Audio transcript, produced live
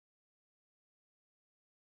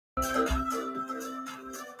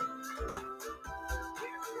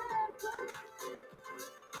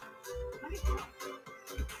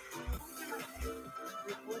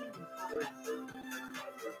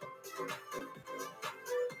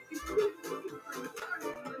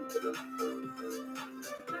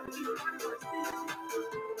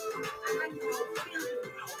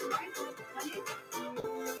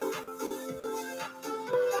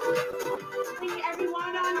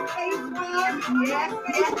Everyone on Facebook, yes.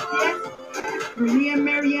 Maria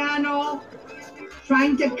Mariano,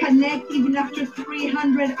 trying to connect even after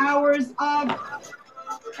 300 hours of...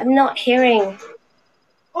 I'm not hearing.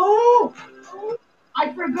 Oh,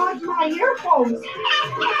 I forgot my earphones.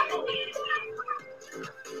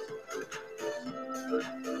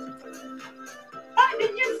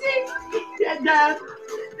 Did you see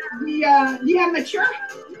the amateur?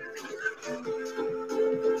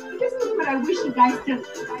 This is what I wish you guys could.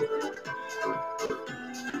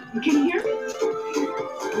 You can hear me?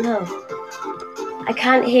 No. I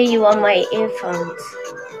can't hear you on my earphones.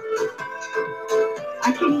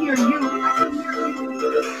 I can hear you.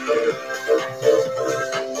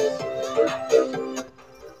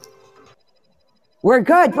 We're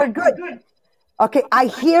good. Okay, I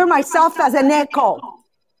hear myself as an echo.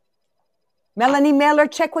 Melanie Miller,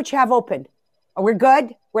 check what you have opened. Oh, we're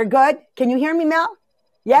good? Can you hear me, Mel?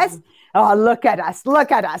 Yes? Oh, look at us.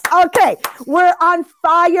 Okay, we're on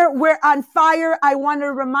fire. I want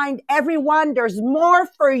to remind everyone there's more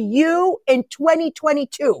for you in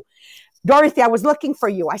 2022. Dorothy, I was looking for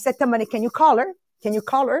you. I said to Money, can you call her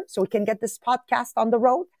so we can get this podcast on the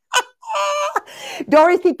road?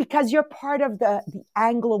 Dorothy, because you're part of the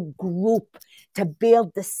Anglo group to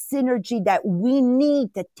build the synergy that we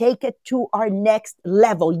need to take it to our next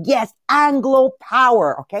level. Yes, Anglo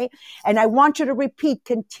power, okay? And I want you to repeat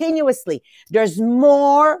continuously, there's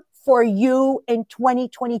more for you in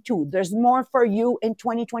 2022. There's more for you in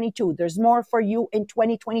 2022. There's more for you in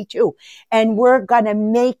 2022. And we're going to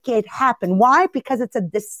make it happen. Why? Because it's a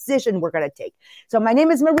decision we're going to take. So my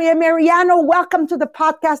name is Maria Mariano. Welcome to the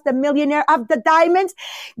podcast, The Millionaire of the Diamonds.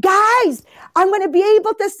 Guys, I'm going to be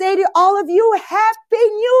able to say to all of you, Happy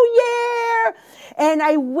New Year. And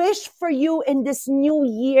I wish for you in this new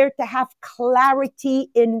year to have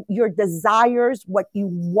clarity in your desires, what you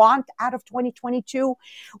want out of 2022,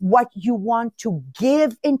 what you want to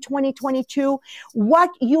give in 2022, what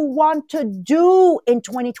you want to do in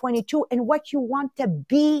 2022, and what you want to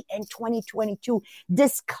be in 2022.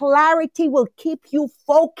 This clarity will keep you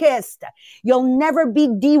focused. You'll never be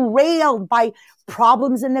derailed by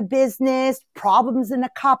problems in the business, problems in a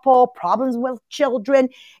couple, problems with children.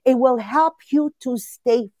 It will help you to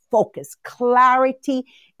stay focused, clarity,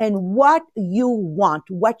 and what you want,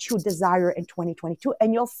 what you desire in 2022.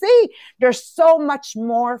 And you'll see there's so much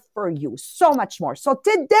more for you, so much more. So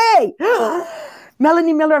today,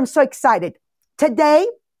 Melanie Miller, I'm so excited. Today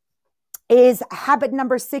is habit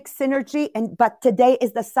number 6, synergy. But today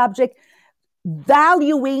is the subject,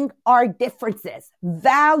 valuing our differences.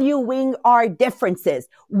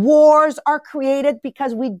 Wars are created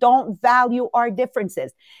because we don't value our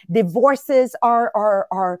differences. Divorces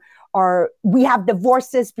we have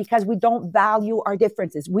divorces because we don't value our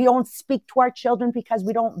differences. We don't speak to our children because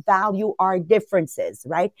we don't value our differences,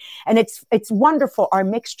 right? And it's wonderful, our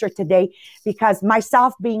mixture today, because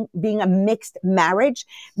myself being a mixed marriage,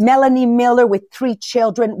 Melanie Miller with 3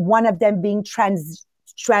 children, one of them being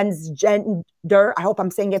transgender, I hope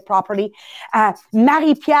I'm saying it properly.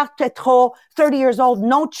 Marie-Pierre Tetreault, 30 years old,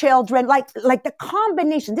 no children, like the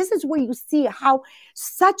combination. This is where you see how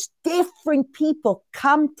such different people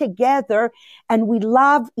come together, and we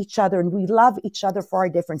love each other, and we love each other for our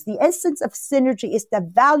difference. The essence of synergy is to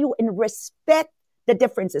value and respect the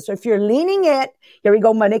differences. So if you're leaning in, here we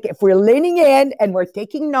go, Monique, if we're leaning in and we're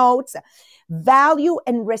taking notes, value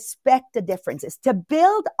and respect the differences, to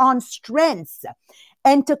build on strengths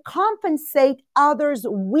and to compensate others'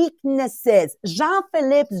 weaknesses.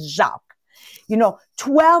 Jean-Philippe Jacques,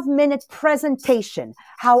 12-minute presentation,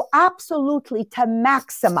 how absolutely to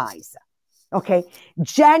maximize. Okay.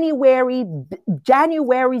 January's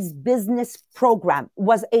business program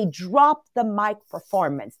was a drop the mic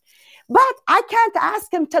performance, but I can't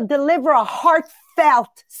ask him to deliver a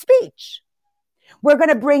heartfelt speech. We're going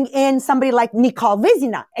to bring in somebody like Nicole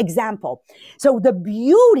Vizina, example. So the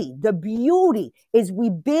beauty is we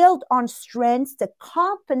build on strengths to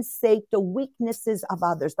compensate the weaknesses of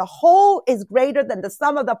others. The whole is greater than the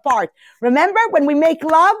sum of the parts. Remember when we make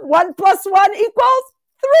love, 1 + 1 =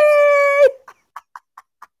 3.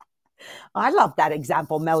 I love that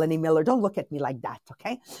example, Melanie Miller. Don't look at me like that,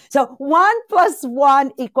 okay? So 1 +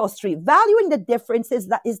 1 = 3. Valuing the difference is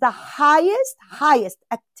the highest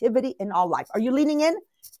activity in all life. Are you leaning in?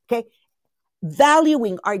 Okay.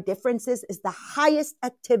 Valuing our differences is the highest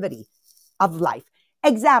activity of life.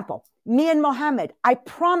 Example, me and Mohammed, I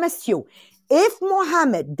promise you, if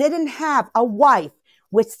Mohammed didn't have a wife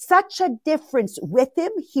with such a difference with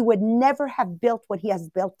him, he would never have built what he has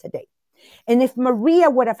built today. And if Maria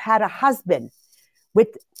would have had a husband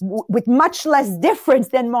with much less difference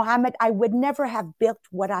than Mohammed, I would never have built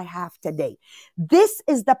what I have today. This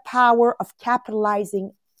is the power of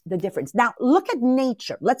capitalizing the difference. Now, look at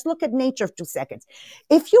nature. Let's look at nature for 2 seconds.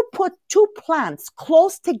 If you put two plants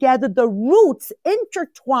close together, the roots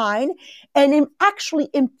intertwine and actually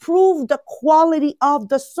improve the quality of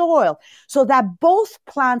the soil so that both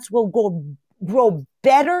plants will grow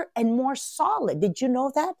better and more solid. Did you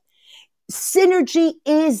know that? Synergy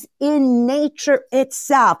is in nature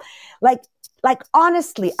itself. Like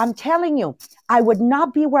honestly, I'm telling you, I would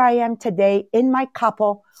not be where I am today in my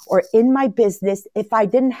couple or in my business if I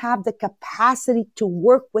didn't have the capacity to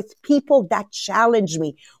work with people that challenge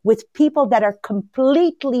me, with people that are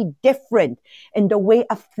completely different in the way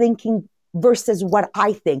of thinking versus what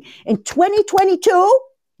I think. In 2022,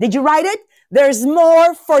 did you write it? There's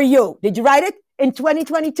more for you. Did you write it? In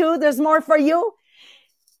 2022, there's more for you.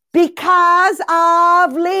 Because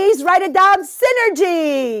of, Lise, write it down,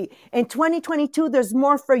 synergy. In 2022, there's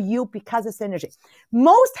more for you because of synergy.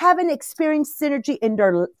 Most haven't experienced synergy in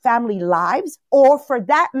their family lives or, for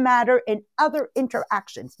that matter, in other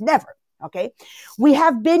interactions. Never, okay? We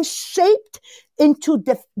have been shaped into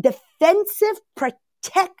defensive,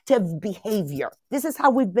 protective behavior. This is how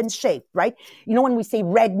we've been shaped, right? You know when we say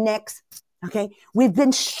rednecks? Okay, we've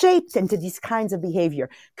been shaped into these kinds of behavior,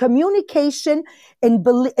 communication and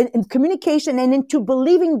communication and into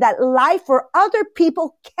believing that life or other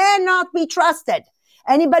people cannot be trusted.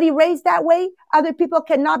 Anybody raised that way? Other people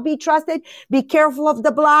cannot be trusted. Be careful of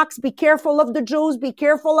the blacks. Be careful of the Jews. Be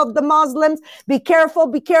careful of the Muslims. Be careful,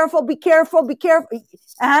 be careful, be careful, be careful.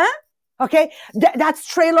 Okay, that's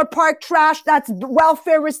trailer park trash. That's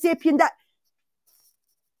welfare recipient.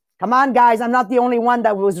 Come on, guys. I'm not the only one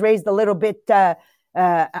that was raised a little bit, okay.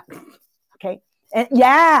 And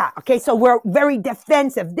yeah. Okay. So we're very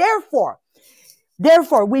defensive. Therefore,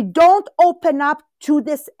 we don't open up to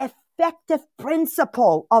this effective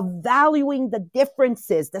principle of valuing the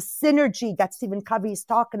differences, the synergy that Stephen Covey is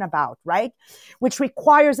talking about, right? Which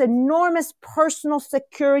requires enormous personal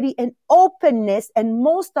security and openness. And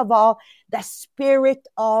most of all, the spirit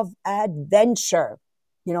of adventure.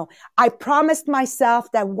 You know, I promised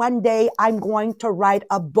myself that one day I'm going to write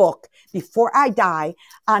a book before I die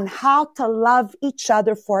on how to love each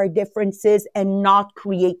other for our differences and not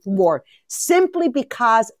create war, simply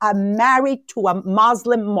because I'm married to a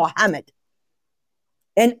Muslim Mohammed.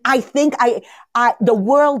 And I think the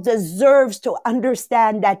world deserves to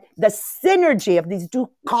understand that the synergy of these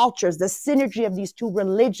two cultures, the synergy of these two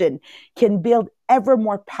religions can build ever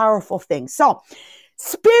more powerful things. So,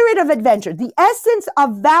 spirit of adventure, the essence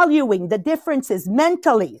of valuing the differences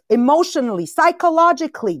mentally, emotionally,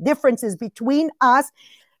 psychologically, differences between us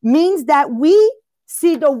means that we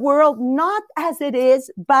see the world not as it is,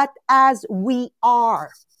 but as we are.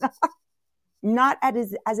 Not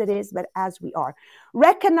as it is, but as we are.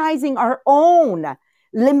 Recognizing our own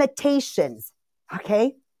limitations,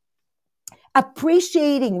 okay?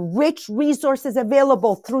 Appreciating rich resources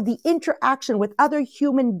available through the interaction with other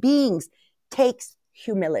human beings takes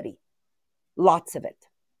humility. Lots of it.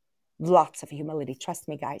 Lots of humility. Trust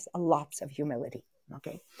me, guys, lots of humility.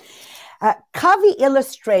 Okay. Covey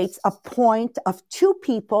illustrates a point of two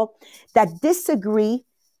people that disagree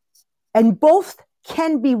and both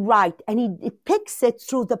can be right. And he depicts it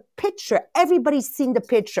through the picture. Everybody's seen the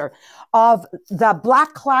picture of the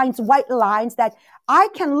black lines, white lines, that I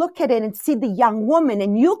can look at it and see the young woman,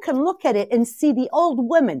 and you can look at it and see the old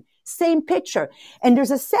woman. Same picture. And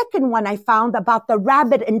there's a second one I found about the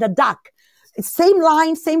rabbit and the duck. Same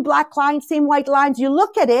line, same black lines, same white lines. You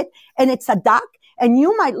look at it and it's a duck, and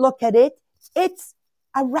you might look at it, it's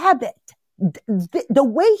a rabbit. The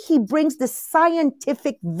way he brings the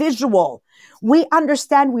scientific visual, we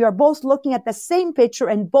understand we are both looking at the same picture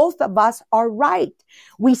and both of us are right.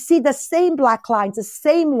 We see the same black lines, the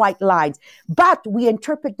same white lines, but we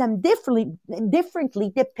interpret them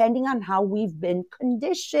differently depending on how we've been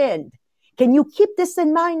conditioned. Can you keep this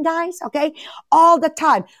in mind, guys? Okay. All the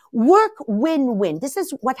time. Work win-win. This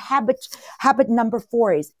is what habit number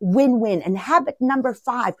 4 is. Win-win. And habit number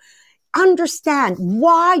 5, understand,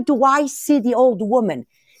 why do I see the old woman?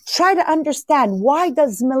 Try to understand, why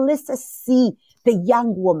does Melissa see the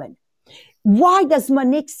young woman? Why does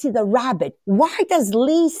Monique see the rabbit? Why does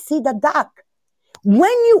Lee see the duck? When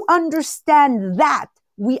you understand that,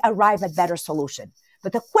 we arrive at better solution.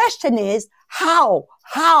 But the question is, how?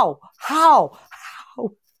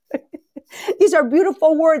 These are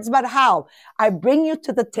beautiful words, but how? I bring you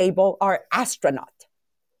to the table our astronaut.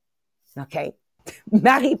 Okay?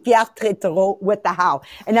 Marie-Pierre Trétereau with the how.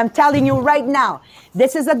 And I'm telling you right now,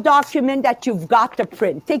 this is a document that you've got to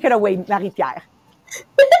print. Take it away, Marie-Pierre.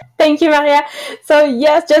 Thank you, Maria. So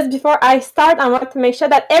yes, just before I start, I want to make sure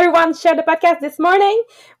that everyone shared the podcast this morning.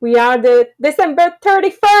 We are the December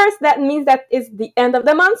 31st. That means that it's the end of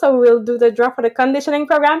the month. So we'll do the draw for the conditioning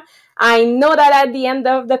program. I know that at the end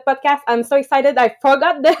of the podcast, I'm so excited I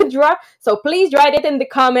forgot the draw. So please write it in the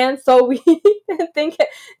comments so we think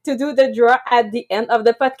to do the draw at the end of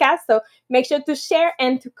the podcast. So make sure to share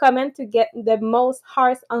and to comment to get the most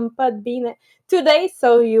hearts on Podbean today,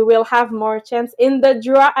 so you will have more chance in the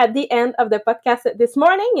draw at the end of the podcast this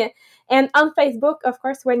morning. And on Facebook, of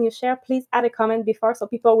course, when you share, please add a comment before so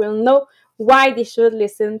people will know why they should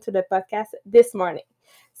listen to the podcast this morning.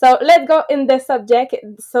 So let's go in the subject.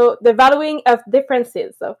 So the valuing of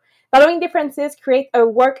differences. So valuing differences create a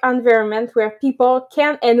work environment where people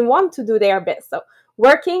can and want to do their best. So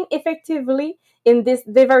working effectively in this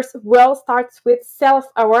diverse world starts with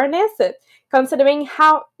self-awareness, considering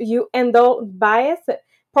how you handle bias,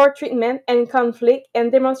 poor treatment, and conflict,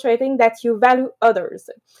 and demonstrating that you value others.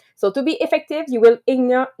 So to be effective, you will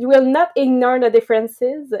not ignore the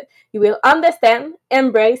differences. You will understand,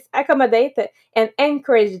 embrace, accommodate, and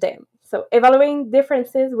encourage them. So evaluating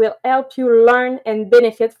differences will help you learn and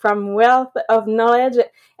benefit from wealth of knowledge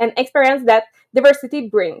and experience that diversity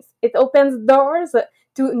brings. It opens doors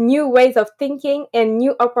to new ways of thinking and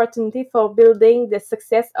new opportunity for building the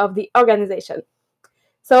success of the organization.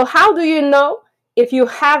 So how do you know if you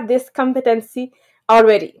have this competency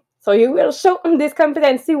already? So you will show this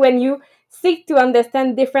competency when you seek to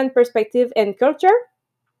understand different perspectives and culture.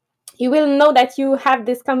 You will know that you have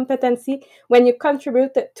this competency when you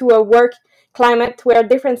contribute to a work climate where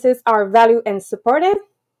differences are valued and supported.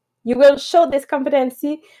 You will show this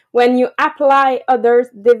competency when you apply others'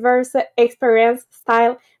 diverse experience,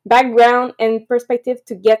 style, background, and perspective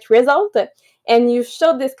to get results. And you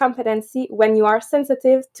show this competency when you are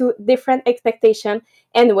sensitive to different expectations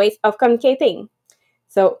and ways of communicating.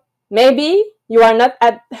 So maybe you are not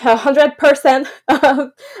at 100%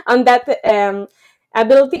 on that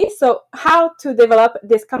ability. So how to develop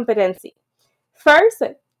this competency? First,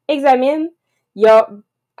 examine your,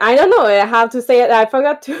 I don't know how to say it, I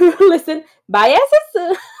forgot to listen,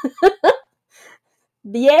 biases?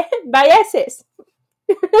 Biases.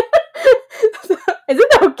 Is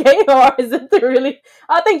it okay or is it really?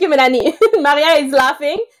 Oh, thank you, Melanie. Maria is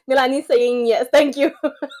laughing. Melanie saying yes. Thank you.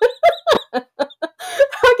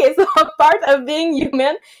 Okay, so part of being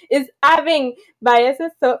human is having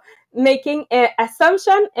biases. So making an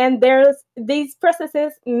assumption, and these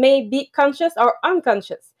processes may be conscious or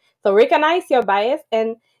unconscious. So recognize your bias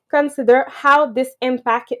and consider how this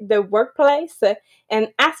impacts the workplace, and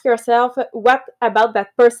ask yourself what about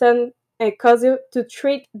that person cause you to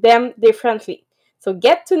treat them differently. So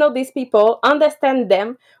get to know these people, understand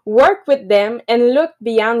them, work with them, and look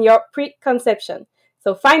beyond your preconception.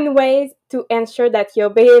 So find ways to ensure that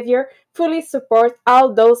your behavior fully supports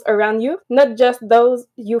all those around you, not just those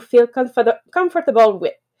you feel comfortable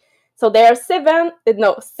with. So there are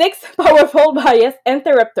 6 powerful bias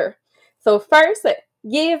interrupters. So first,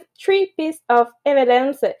 give 3 pieces of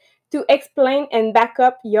evidence to explain and back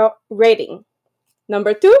up your rating.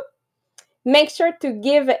 Number 2, make sure to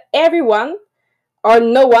give everyone or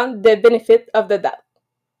no one the benefit of the doubt.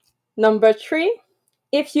 Number 3,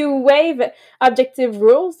 if you waive objective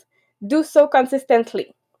rules, do so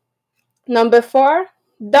consistently. Number 4,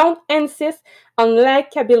 don't insist on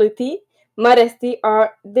likability, modesty,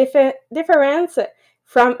 or difference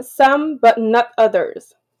from some but not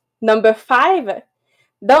others. Number 5,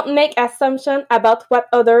 don't make assumptions about what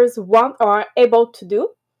others want or are able to do.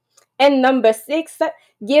 And number 6,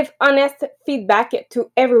 give honest feedback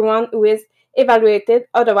to everyone who is evaluated.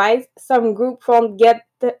 Otherwise, some group won't get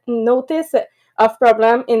notice of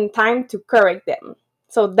problem in time to correct them.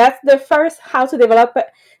 So that's the first, how to develop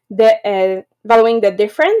the valuing the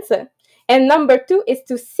difference. And number 2 is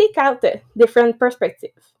to seek out different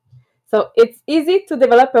perspectives. So it's easy to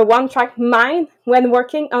develop a one-track mind when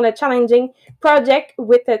working on a challenging project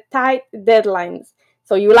with a tight deadlines.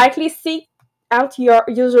 So you likely seek out your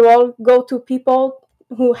usual go-to people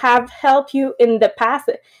who have helped you in the past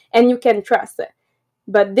and you can trust.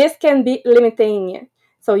 But this can be limiting.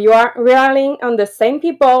 So you are relying on the same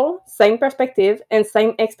people, same perspective, and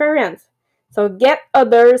same experience. So get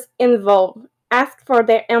others involved. Ask for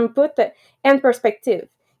their input and perspective.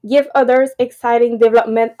 Give others exciting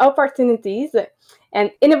development opportunities,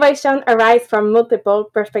 and innovation arises from multiple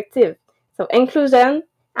perspectives. So inclusion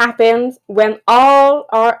happens when all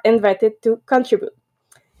are invited to contribute.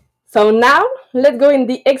 So now let's go in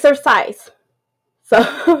the exercise.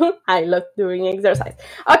 So I love doing exercise.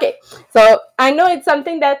 Okay, so I know it's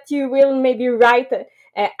something that you will maybe write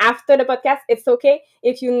after the podcast. It's okay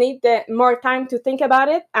if you need more time to think about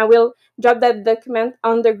it. I will drop that document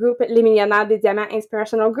on the group Les Millionnaires des Diamants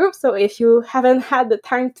Inspirational Group. So if you haven't had the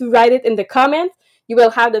time to write it in the comments, you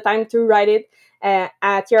will have the time to write it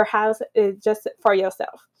at your house just for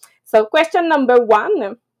yourself. So question number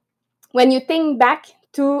 1, when you think back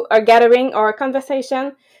to a gathering or a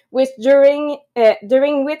conversation during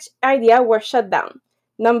which idea were shut down.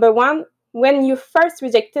 Number 1, when you first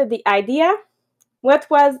rejected the idea, what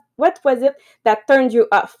was it that turned you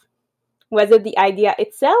off? Was it the idea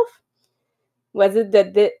itself? Was it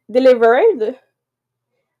the delivered,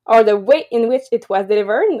 or the way in which it was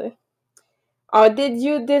delivered? Or did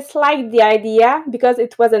you dislike the idea because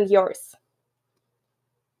it wasn't yours?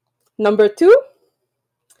 Number 2,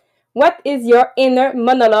 what is your inner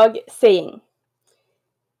monologue saying?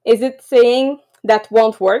 Is it saying that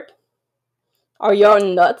won't work? Or you're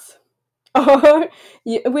nuts? Or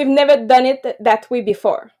we've never done it that way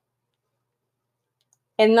before?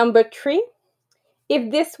 And number 3, if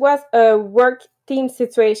this was a work team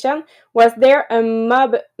situation, was there a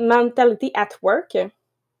mob mentality at work?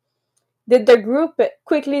 Did the group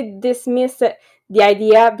quickly dismiss the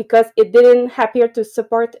idea because it didn't appear to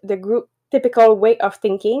support the group typical way of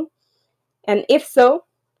thinking? And if so,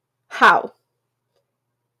 how?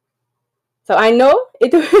 So I know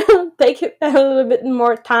it will take a little bit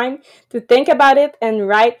more time to think about it and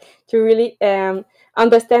write to really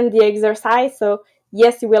understand the exercise. So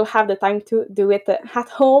yes, you will have the time to do it at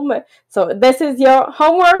home. So this is your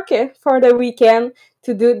homework for the weekend,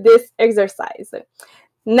 to do this exercise.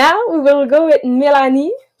 Now we will go with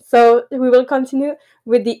Melanie. So we will continue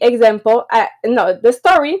with the example. No, the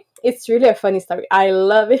story. It's really a funny story. I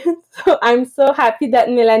love it. So I'm so happy that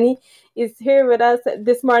Melanie is here with us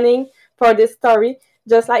this morning for this story.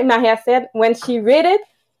 Just like Maria said, when she read it,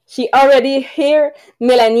 she already hear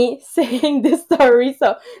Melanie saying this story.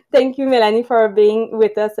 So thank you, Melanie, for being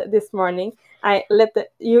with us this morning. I let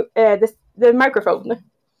the microphone.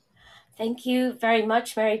 Thank you very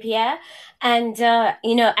much, Marie-Pierre. And,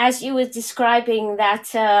 as you were describing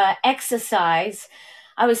that exercise,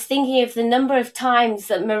 I was thinking of the number of times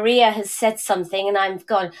that Maria has said something and I've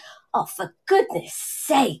gone, oh, for goodness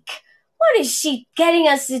sake, what is she getting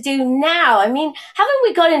us to do now? I mean, haven't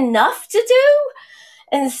we got enough to do?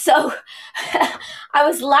 And so I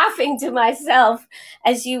was laughing to myself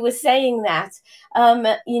as you were saying that,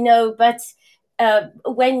 but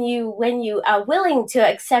when you are willing to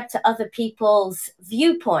accept other people's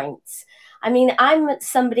viewpoints, I mean, I'm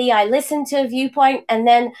somebody, I listen to a viewpoint and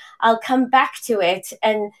then I'll come back to it,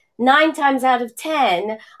 and 9 times out of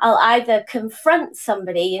 10, I'll either confront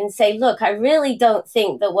somebody and say, look, I really don't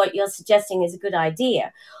think that what you're suggesting is a good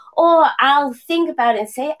idea. Or I'll think about it and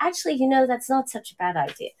say, actually, that's not such a bad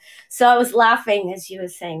idea. So I was laughing as you were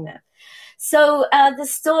saying that. So the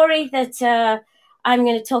story that I'm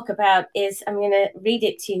going to talk about is, I'm going to read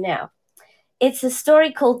it to you now. It's a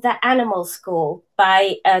story called The Animal School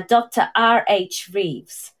by Dr. R.H.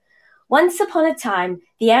 Reeves. Once upon a time,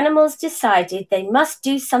 the animals decided they must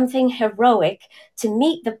do something heroic to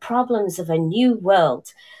meet the problems of a new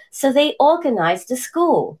world. So they organized a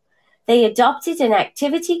school. They adopted an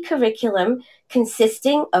activity curriculum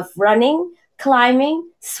consisting of running, climbing,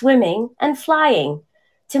 swimming, and flying.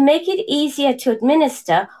 To make it easier to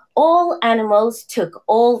administer, all animals took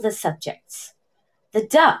all the subjects. The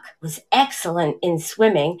duck was excellent in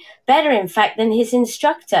swimming, better in fact than his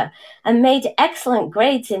instructor, and made excellent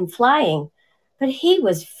grades in flying. But he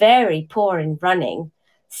was very poor in running.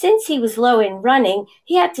 Since he was low in running,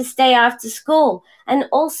 he had to stay after school and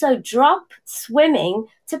also drop swimming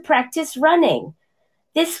to practice running.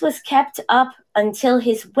 This was kept up until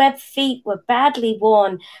his webbed feet were badly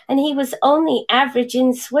worn and he was only average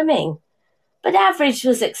in swimming. But average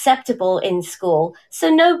was acceptable in school,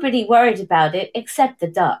 so nobody worried about it except the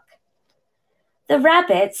duck. The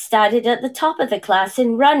rabbit started at the top of the class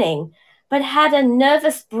in running, but had a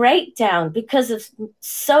nervous breakdown because of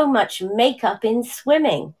so much makeup in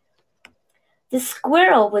swimming. The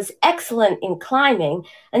squirrel was excellent in climbing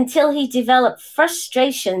until he developed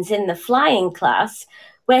frustrations in the flying class,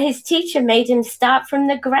 where his teacher made him start from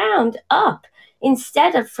the ground up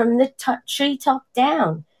instead of from the treetop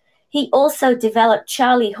down. He also developed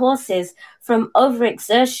Charlie horses from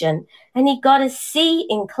overexertion, and he got a C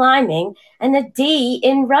in climbing and a D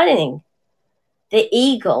in running. The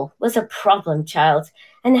eagle was a problem child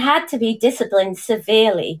and had to be disciplined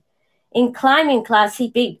severely. In climbing class, he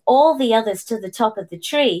beat all the others to the top of the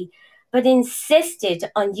tree, but insisted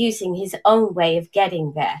on using his own way of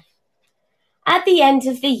getting there. At the end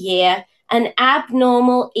of the year, an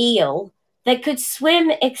abnormal eel that could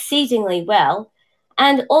swim exceedingly well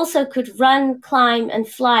and also could run, climb, and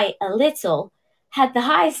fly a little had the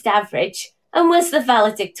highest average and was the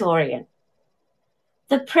valedictorian.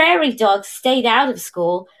 The prairie dogs stayed out of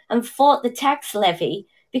school and fought the tax levy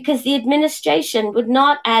because the administration would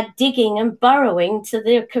not add digging and burrowing to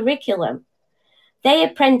their curriculum. They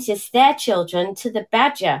apprenticed their children to the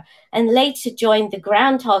badger and later joined the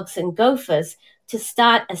groundhogs and gophers to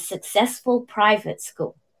start a successful private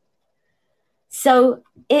school. So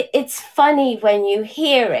it's funny when you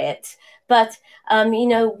hear it, but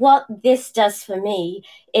what this does for me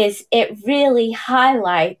is it really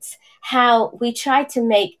highlights how we try to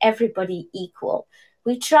make everybody equal.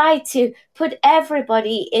 We try to put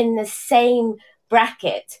everybody in the same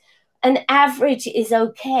bracket. An average is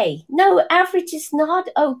okay. No, average is not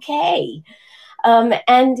okay.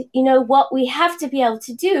 And what we have to be able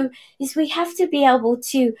to do is we have to be able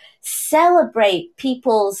to celebrate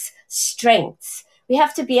people's strengths. We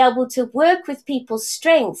have to be able to work with people's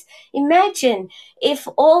strengths. Imagine if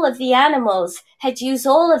all of the animals had used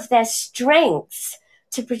all of their strengths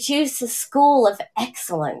to produce a school of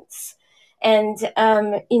excellence. And,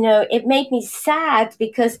 it made me sad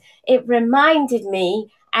because it reminded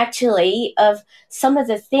me actually of some of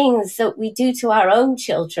the things that we do to our own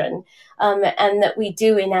children and that we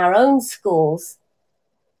do in our own schools,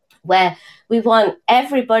 where we want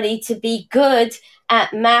everybody to be good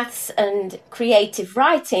at maths and creative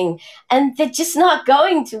writing, and they're just not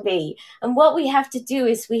going to be. And what we have to do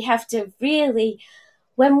is we have to really,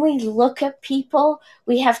 when we look at people,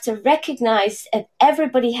 we have to recognize that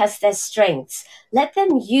everybody has their strengths. Let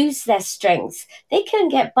them use their strengths. They can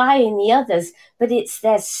get by in the others, but it's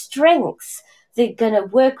their strengths. They're going to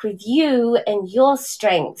work with you and your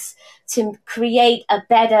strengths to create a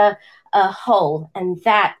better whole. And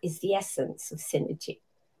that is the essence of synergy.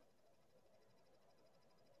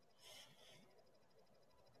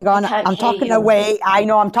 I'm talking away. I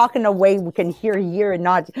know I'm talking away. We can hear and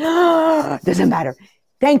not. Doesn't matter.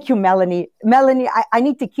 Thank you, Melanie. Melanie, I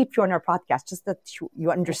need to keep you on our podcast just that you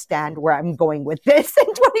understand where I'm going with this in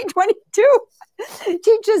 2022.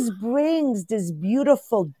 She just brings this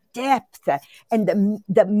beautiful depth, and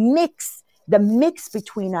the mix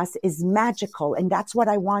between us is magical. And that's what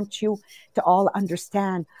I want you to all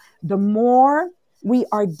understand. The more we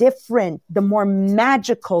are different, the more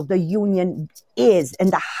magical the union is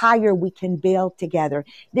and the higher we can build together.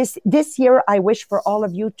 This year, I wish for all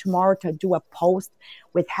of you tomorrow to do a post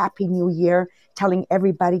with Happy New Year, telling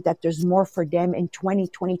everybody that there's more for them in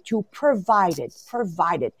 2022, provided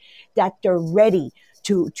that they're ready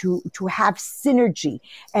to have synergy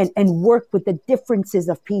and work with the differences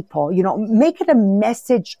of people. Make it a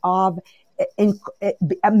message of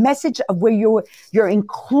where you're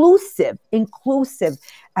inclusive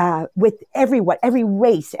with everyone, every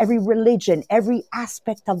race, every religion, every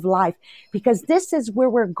aspect of life, because this is where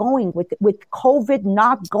we're going with COVID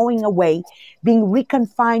not going away, being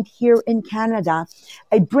reconfined here in Canada.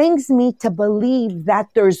 It brings me to believe that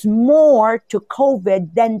there's more to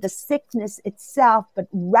COVID than the sickness itself, but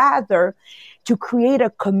rather to create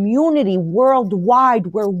a community worldwide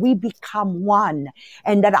where we become one.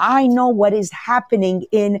 And that I know what is happening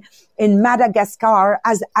in Madagascar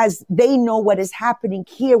as they know what is happening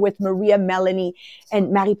here with Maria, Melanie,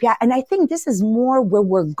 and Marie-Pierre. And I think this is more where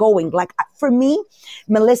we're going. Like for me,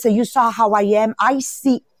 Melissa, you saw how I am. I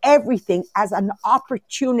see everything as an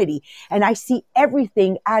opportunity, and I see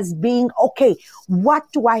everything as being, okay,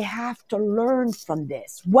 what do I have to learn from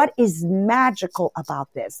this? What is magical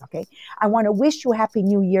about this? Okay. I want to wish you a Happy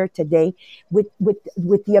New Year today with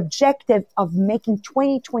the objective of making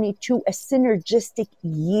 2022 a synergistic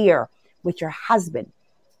year with your husband,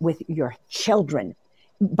 with your children,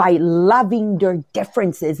 by loving their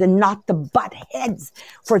differences and not to butt heads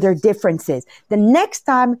for their differences. The next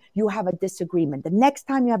time you have a disagreement,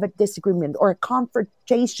 or a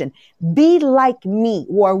confrontation, be like me,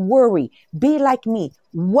 or worry, be like me.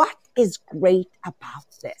 What is great about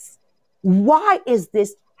this? Why is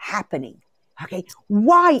this happening? Okay,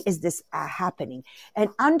 why is this happening? And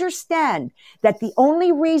understand that the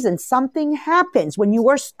only reason something happens when you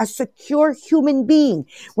are a secure human being,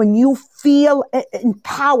 when you feel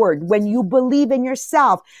empowered, when you believe in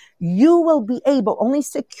yourself, you will be able, only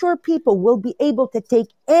secure people will be able to take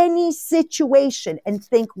any situation and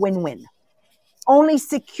think win-win. Only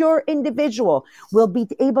secure individual will be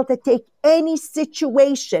able to take any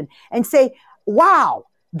situation and say, wow,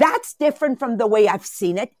 that's different from the way I've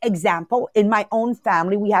seen it. Example, in my own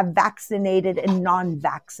family, we have vaccinated and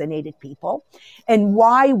non-vaccinated people. And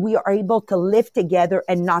why we are able to live together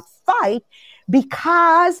and not fight,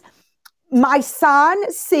 because my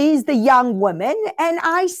son sees the young woman and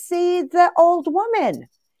I see the old woman.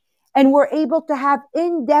 And we're able to have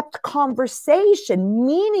in-depth conversation,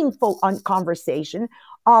 meaningful conversation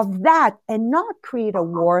of that, and not create a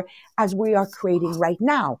war as we are creating right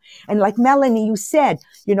now. And like Melanie, you said,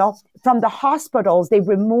 from the hospitals, they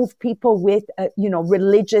remove people with,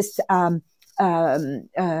 religious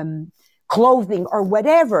clothing or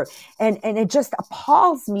whatever. And it just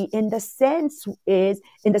appalls me in the sense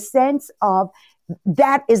of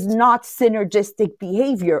that is not synergistic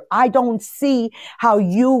behavior. I don't see how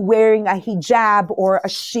you wearing a hijab or a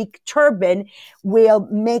chic turban will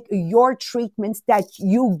make your treatments that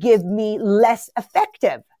you give me less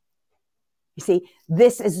effective. You see,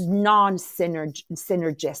 this is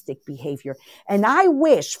non-synergistic behavior. And I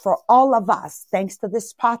wish for all of us, thanks to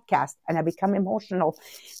this podcast, and I become emotional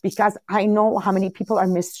because I know how many people are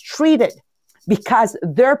mistreated because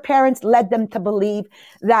their parents led them to believe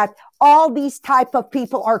that all these type of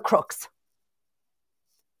people are crooks.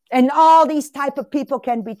 And all these type of people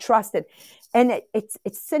can be trusted. And it's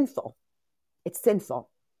sinful. It's sinful.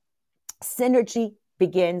 Synergy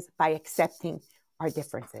begins by accepting our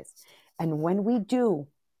differences. And when we do,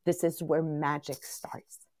 this is where magic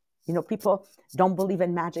starts. People don't believe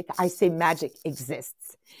in magic. I say magic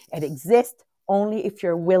exists. It exists only if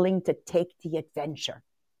you're willing to take the adventure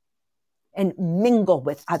and mingle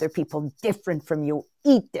with other people different from you,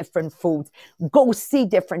 eat different foods, go see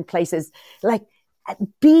different places. Like,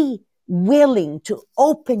 be willing to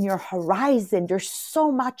open your horizon. There's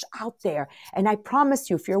so much out there. And I promise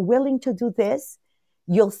you, if you're willing to do this,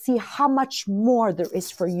 you'll see how much more there is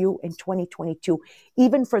for you in 2022.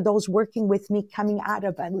 Even for those working with me coming out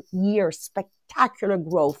of a year, spectacular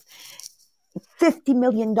growth, $50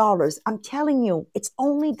 million. I'm telling you, it's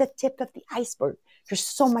only the tip of the iceberg. There's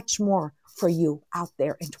so much more for you out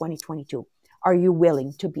there in 2022. Are you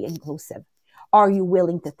willing to be inclusive? Are you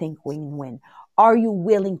willing to think win-win? Are you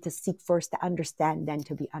willing to seek first to understand, then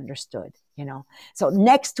to be understood? So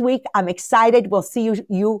next week, I'm excited. We'll see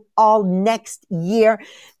you all next year,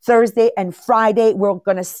 Thursday and Friday. We're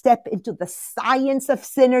going to step into the science of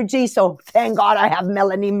synergy. So thank God I have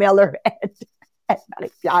Melanie Miller and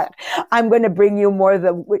I'm going to bring you more of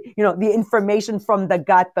the information from the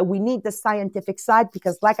gut, but we need the scientific side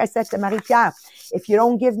because like I said to Marie-Pierre, if you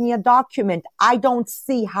don't give me a document, I don't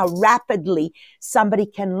see how rapidly somebody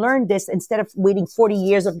can learn this instead of waiting 40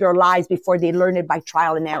 years of their lives before they learn it by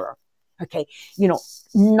trial and error. Okay.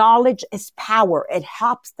 Knowledge is power. It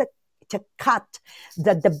helps to cut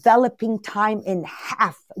the developing time in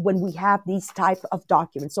half when we have these type of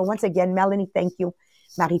documents. So once again, Melanie, thank you.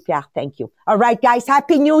 Marie-Pierre, thank you. All right, guys,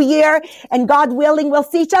 Happy New Year. And God willing, we'll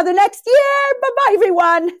see each other next year. Bye-bye,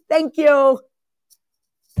 everyone. Thank you.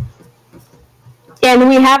 And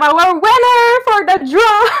we have our winner for the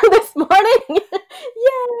draw this morning.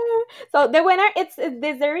 Yeah. So the winner it's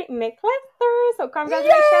Desiree McLester. So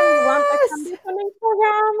congratulations, you won a conditioning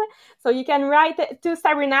program. So you can write it to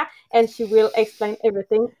Sabrina and she will explain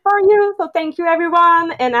everything for you. So thank you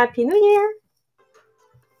everyone and Happy New Year.